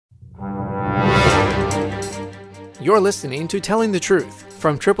You're listening to Telling the Truth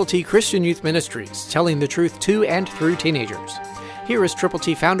from Triple T Christian Youth Ministries, telling the truth to and through teenagers. Here is Triple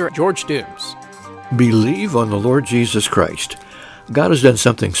T founder George Dooms. Believe on the Lord Jesus Christ. God has done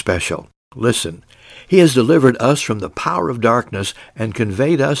something special. Listen, He has delivered us from the power of darkness and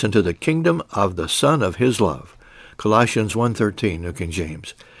conveyed us into the kingdom of the Son of His love. Colossians 1:13, New King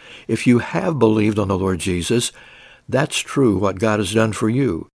James. If you have believed on the Lord Jesus, that's true what God has done for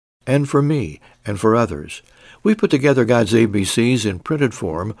you, and for me, and for others. We put together God's ABCs in printed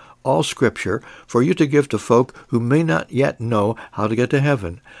form, all Scripture, for you to give to folk who may not yet know how to get to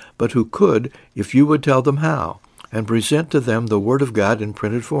heaven, but who could if you would tell them how, and present to them the Word of God in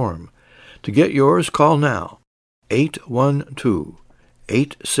printed form. To get yours, call now,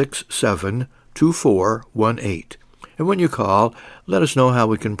 812-867-2418. And when you call, let us know how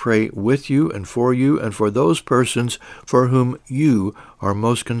we can pray with you and for those persons for whom you are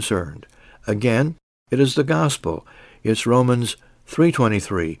most concerned. Again, it is the gospel. It's Romans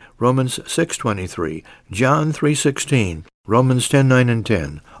 3:23, Romans 6:23, John 3:16, Romans 10:9 and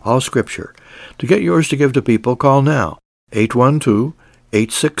 10, all Scripture. To get yours to give to people, call now,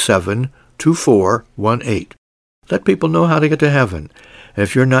 812-867-2418. Let people know how to get to heaven. And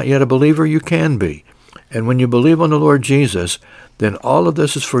if you're not yet a believer, you can be. And when you believe on the Lord Jesus, then all of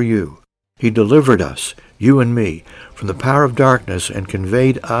this is for you. He delivered us, you and me, from the power of darkness and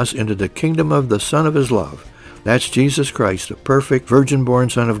conveyed us into the kingdom of the Son of His love. That's Jesus Christ, the perfect virgin-born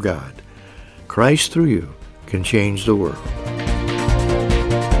Son of God. Christ through you can change the world.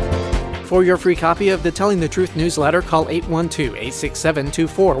 For your free copy of the Telling the Truth newsletter, call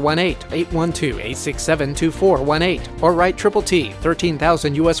 812-867-2418, 812-867-2418, or write Triple T,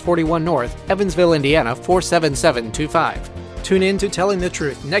 13,000 U.S. 41 North, Evansville, Indiana, 47725. Tune in to Telling the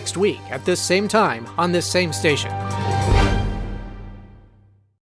Truth next week at this same time on this same station.